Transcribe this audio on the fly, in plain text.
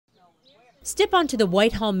Step onto the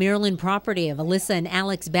Whitehall, Maryland property of Alyssa and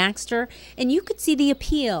Alex Baxter, and you could see the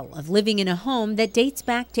appeal of living in a home that dates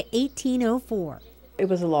back to 1804. It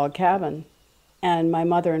was a log cabin, and my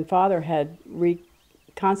mother and father had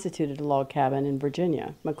reconstituted a log cabin in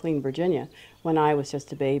Virginia, McLean, Virginia, when I was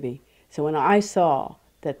just a baby. So when I saw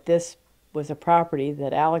that this was a property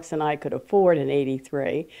that Alex and I could afford in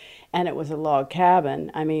 '83, and it was a log cabin,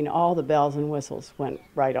 I mean, all the bells and whistles went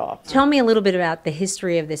right off. Tell me a little bit about the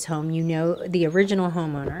history of this home. You know the original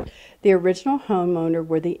homeowner. The original homeowner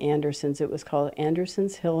were the Andersons. It was called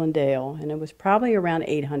Anderson's Hill and Dale, and it was probably around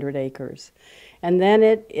 800 acres. And then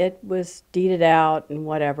it was deeded out and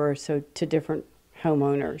whatever, so to different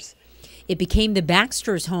homeowners. It became the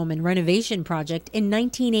Baxter's home and renovation project in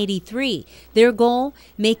 1983. Their goal,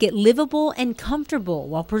 make it livable and comfortable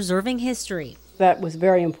while preserving history. That was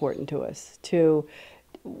very important to us.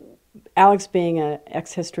 Alex being an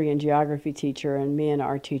ex-history and geography teacher and me an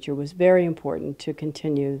art teacher was very important to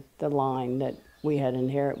continue the line that we had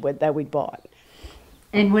inherited, that we'd bought.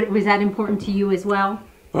 And was that important to you as well?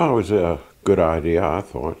 Well, it was a good idea, I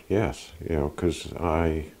thought, yes, because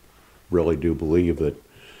I really do believe that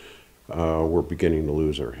we're beginning to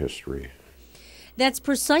lose our history. That's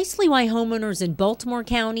precisely why homeowners in Baltimore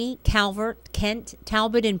County, Calvert, Kent,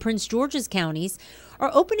 Talbot, and Prince George's counties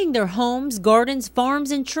are opening their homes, gardens,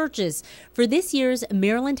 farms, and churches for this year's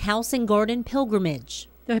Maryland House and Garden Pilgrimage.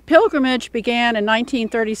 The pilgrimage began in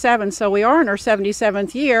 1937, so we are in our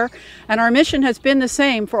 77th year, and our mission has been the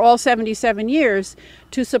same for all 77 years,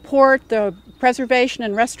 to support the preservation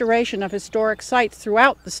and restoration of historic sites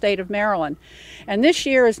throughout the state of Maryland. And this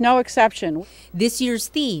year is no exception. This year's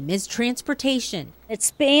theme is transportation. It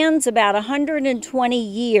spans about 120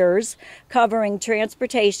 years, covering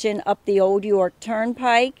transportation up the Old York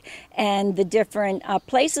Turnpike and the different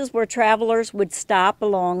places where travelers would stop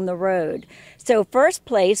along the road. So first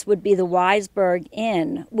place would be the Weisberg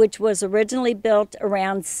Inn, which was originally built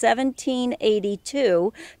around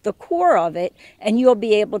 1782, the core of it, and you'll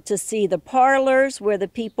be able to see the parlors where the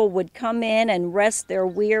people would come in and rest their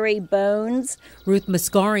weary bones. Ruth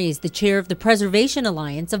Mascari is the chair of the Preservation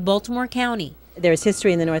Alliance of Baltimore County. There's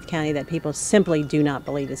history in the North County that people simply do not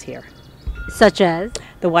believe is here. Such as?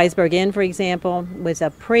 The Weisberg Inn, for example, was a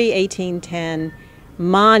pre-1810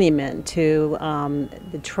 monument to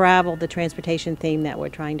the transportation theme that we're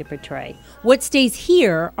trying to portray. What stays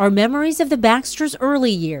here are memories of the Baxters'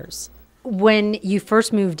 early years. When you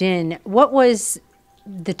first moved in, what was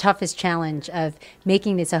the toughest challenge of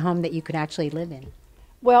making this a home that you could actually live in?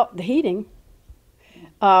 Well, the heating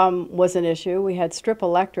was an issue. We had strip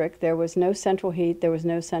electric. There was no central heat. There was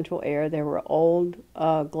no central air. There were old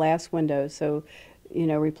glass windows, so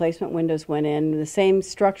replacement windows went in. The same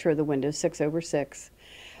structure of the windows, 6/6.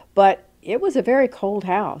 But it was a very cold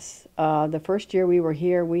house. The first year we were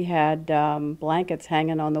here, we had blankets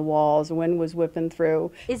hanging on the walls. The wind was whipping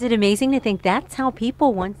through. Is it amazing to think that's how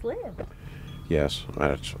people once lived? Yes,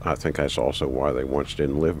 I think that's also why they once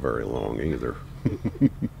didn't live very long either.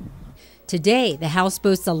 Today, the house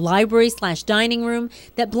boasts a library/dining room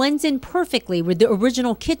that blends in perfectly with the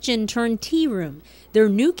original kitchen turned tea room. Their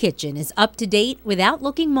new kitchen is up to date without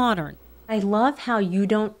looking modern. I love how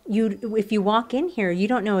if you walk in here, you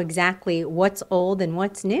don't know exactly what's old and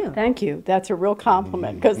what's new. Thank you. That's a real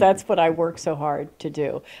compliment, because that's what I work so hard to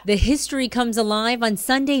do. The history comes alive on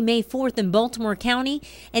Sunday, May 4th in Baltimore County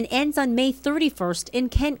and ends on May 31st in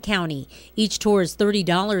Kent County. Each tour is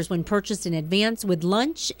 $30 when purchased in advance, with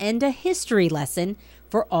lunch and a history lesson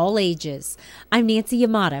for all ages. I'm Nancy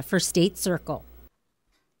YAMADA for State Circle.